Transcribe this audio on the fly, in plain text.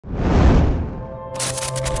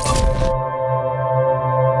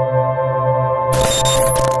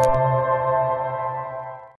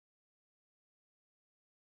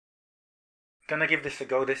give this a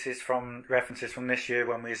go. This is from references from this year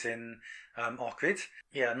when we was in Ohrid.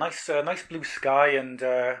 Yeah, nice blue sky and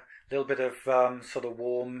a little bit of sort of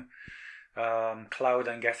warm cloud,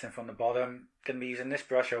 I'm guessing, from the bottom. Going to be using this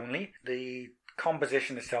brush only. The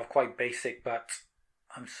composition itself quite basic, but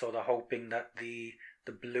I'm sort of hoping that the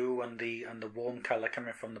blue and the warm colour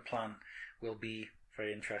coming from the plant will be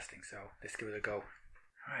very interesting. So let's give it a go.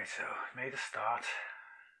 Right, so made a start.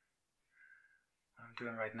 What I'm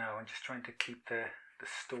doing right now, I'm just trying to keep the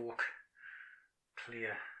stalk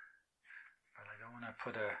clear, but I don't want to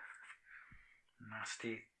put a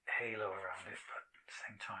nasty halo around it. But at the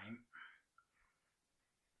same time,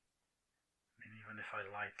 and even if I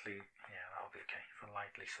lightly, yeah, that'll be okay. If I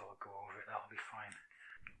lightly sort of go over it, that'll be fine.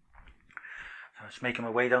 So I'm just making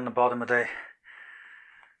my way down the bottom of the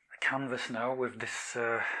canvas now with this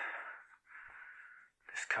this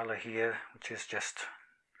colour here, which is just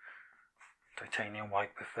titanium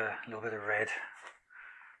white with a little bit of red,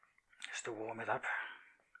 just to warm it up.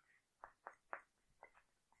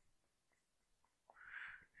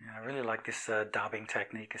 Yeah, I really like this dabbing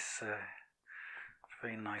technique. It's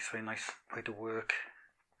very nice way to work.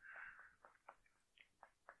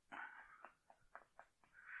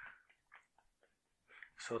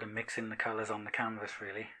 Sort of mixing the colours on the canvas,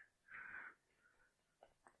 really.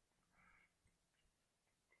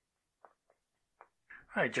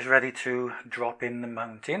 Right, just ready to drop in the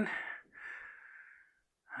mountain.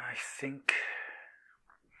 I think,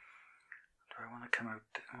 do I want to come out?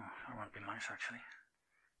 Oh, that won't be nice actually.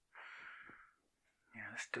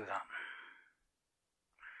 Yeah, let's do that.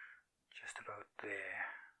 Just about there,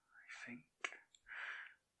 I think.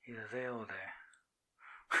 Either there or there.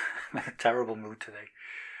 I'm in a terrible mood today.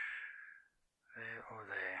 There or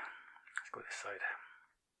there. Let's go this side.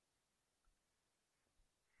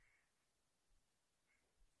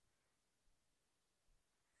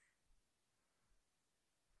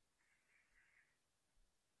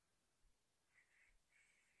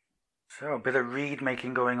 So a bit of reed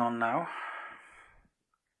making going on now.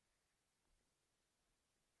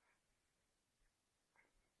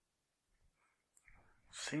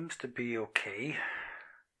 Seems to be okay.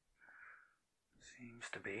 Seems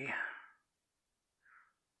to be.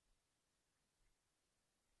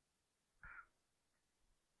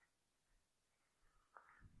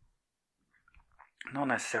 Not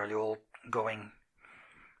necessarily all going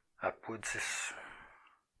upwards.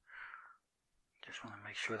 Just want to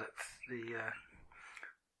make sure that the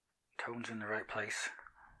tone's in the right place.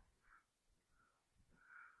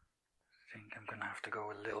 I think I'm going to have to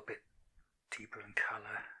go a little bit deeper in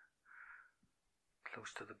colour,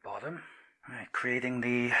 close to the bottom. Right, creating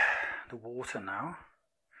the water now.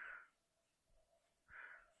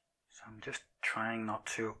 So I'm just trying not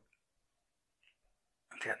to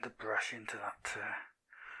get the brush into that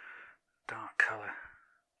dark colour.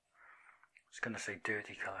 I was going to say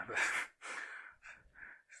dirty colour, but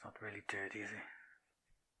it's not really dirty, is it?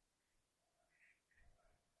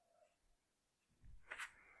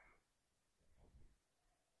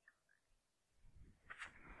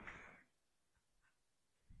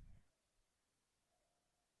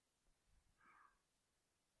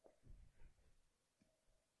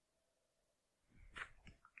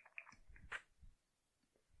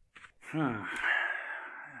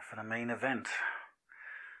 For the main event,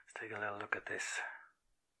 let's take a little look at this.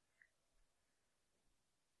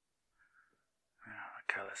 Yeah,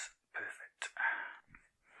 the colour's perfect.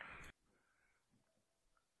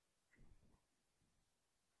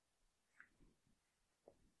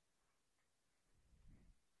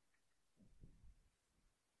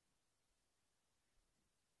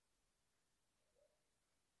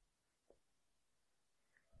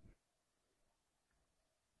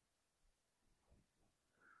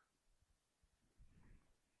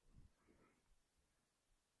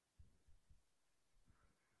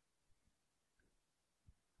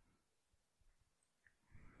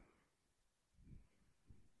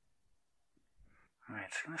 Right,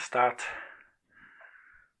 so I'm going to start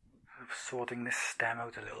sorting this stem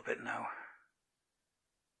out a little bit now.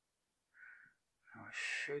 Now I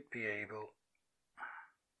should be able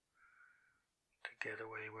to get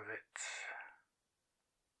away with it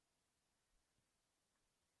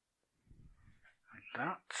like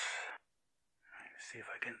that. Let's see if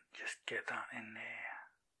I can just get that in there.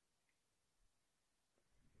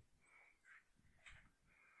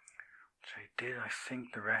 Which I did. I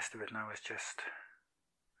think the rest of it now is just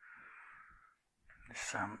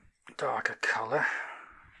this darker colour.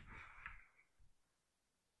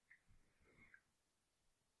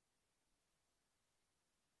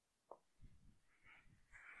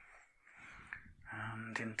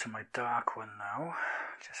 And into my dark one now,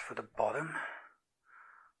 just for the bottom.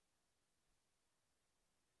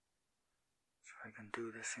 I can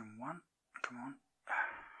do this in one. Come on.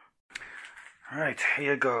 Right,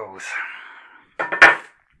 here goes.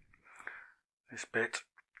 This bit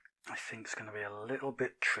I think is going to be a little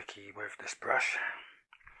bit tricky with this brush.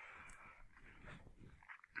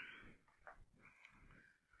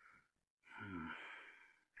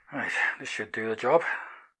 Right, this should do the job.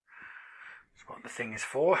 That's what the thing is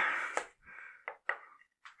for.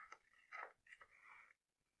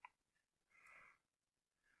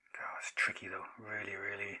 God, it's tricky though.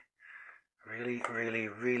 Really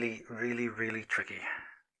tricky.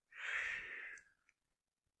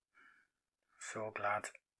 So glad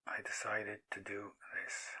I decided to do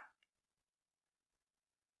this.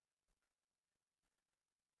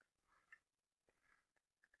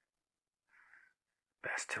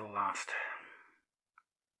 Best till last.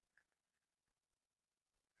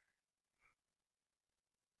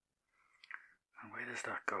 And where does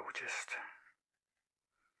that go?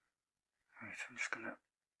 Right, I'm just gonna...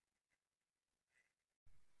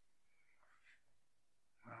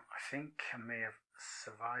 Well, I think I may have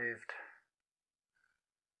survived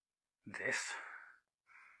this.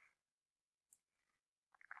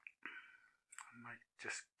 I might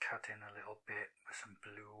just cut in a little bit with some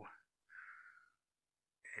blue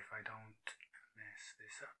if I don't mess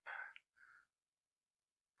this up.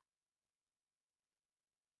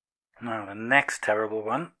 Now the next terrible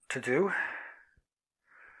one to do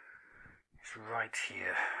is right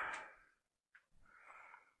here.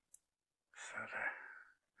 So that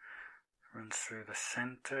runs through the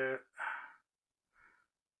center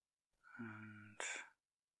and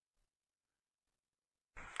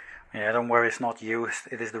yeah, don't worry, it's not you,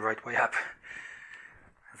 it is the right way up.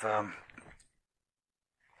 I've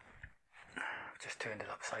just turned it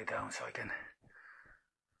upside down so I can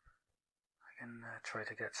try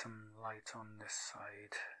to get some light on this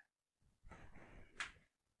side.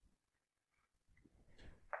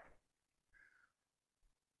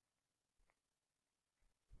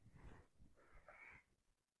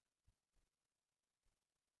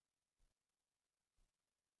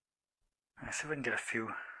 Let's see if I can get a few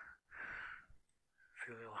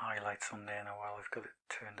little highlights on there now while I've got it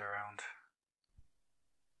turned around.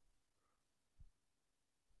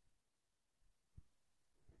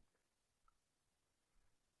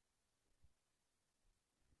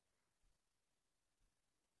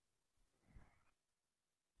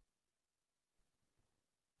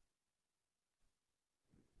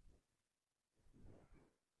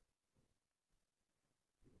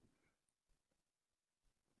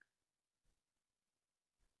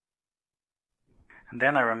 And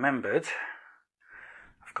then I remembered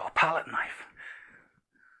I've got a palette knife.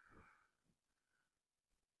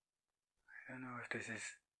 I don't know if this is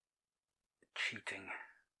cheating.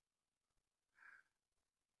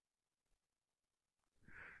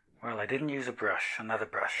 Well, I didn't use another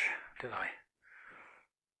brush, did I?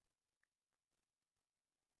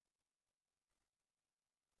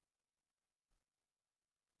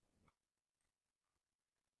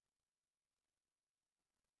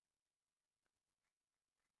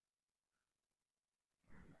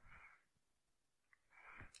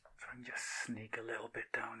 So I can just sneak a little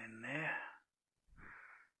bit down in there.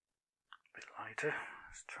 A bit lighter.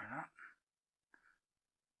 Let's try that.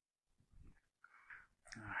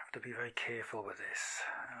 I have to be very careful with this.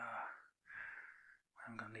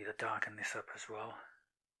 I'm going to need to darken this up as well.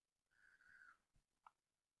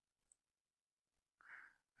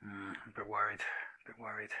 A bit worried.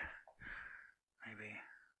 Maybe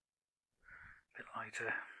a bit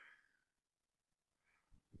lighter.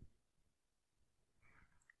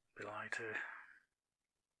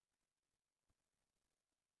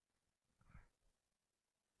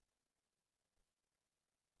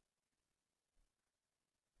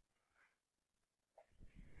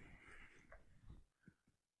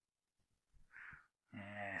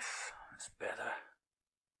 Yes, that's better.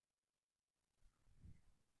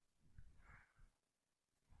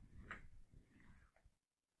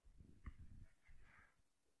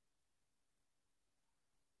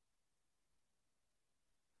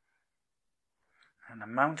 And the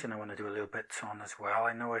mountain I want to do a little bit on as well.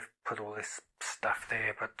 I know I've put all this stuff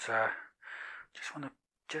there, but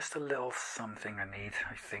just a little something I need,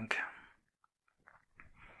 I think.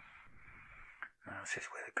 Now this is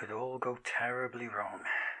where it could all go terribly wrong.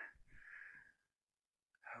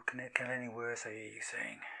 How can it get any worse, I hear you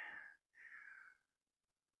saying?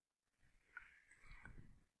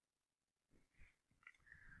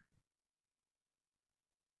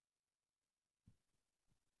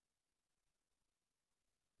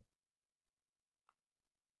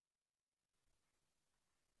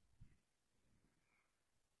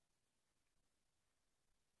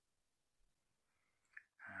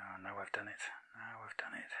 we've done it. Now we've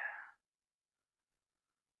done it.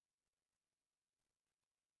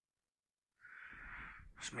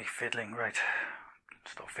 It's me fiddling. Right.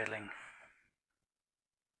 Stop fiddling.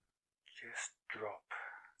 Just drop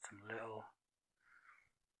some little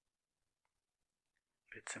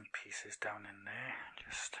bits and pieces down in there,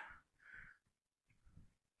 just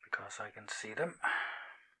because I can see them.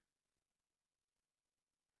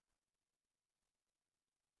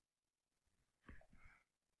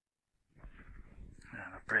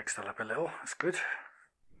 And the break's still up a little, that's good.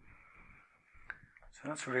 So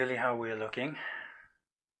that's really how we're looking.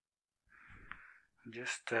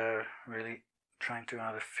 Just really trying to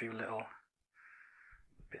add a few little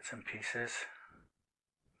bits and pieces.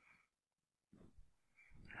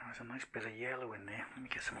 There's a nice bit of yellow in there. Let me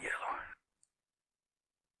get some yellow.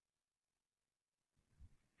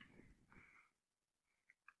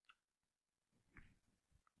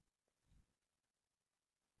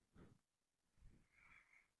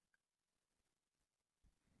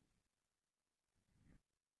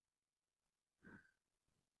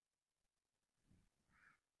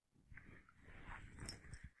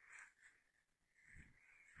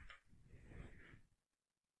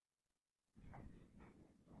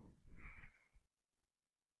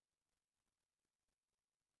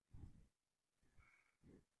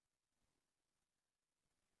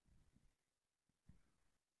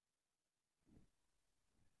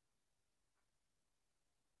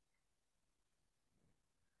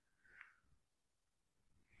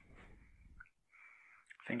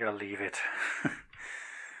 I think I'll leave it. I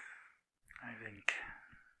think.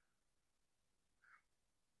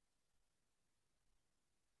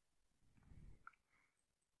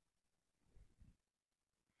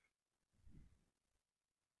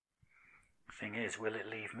 Thing is, will it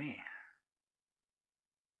leave me?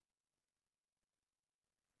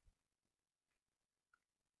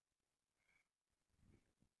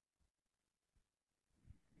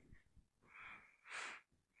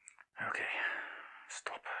 Okay,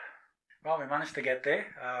 stop. Well, we managed to get there.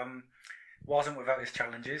 Wasn't without its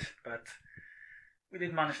challenges, but we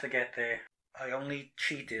did manage to get there. I only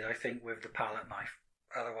cheated, I think, with the palette knife.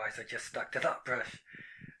 Otherwise, I just stuck to that brush.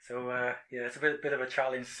 So yeah, it's a bit of a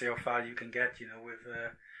challenge to see how far you can get, you know, with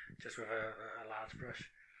just with a large brush.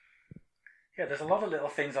 Yeah, there's a lot of little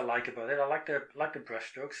things I like about it. I like the brush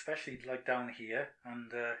strokes, especially like down here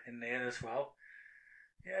and in there as well.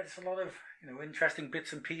 Yeah, there's a lot of, you know, interesting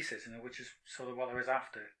bits and pieces, you know, which is sort of what I was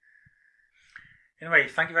after. Anyway,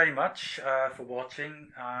 thank you very much for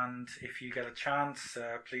watching, and if you get a chance,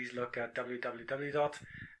 please look at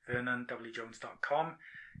www.vernonwjones.com.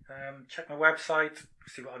 Check my website,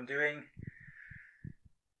 see what I'm doing,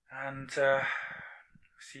 and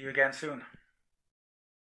see you again soon.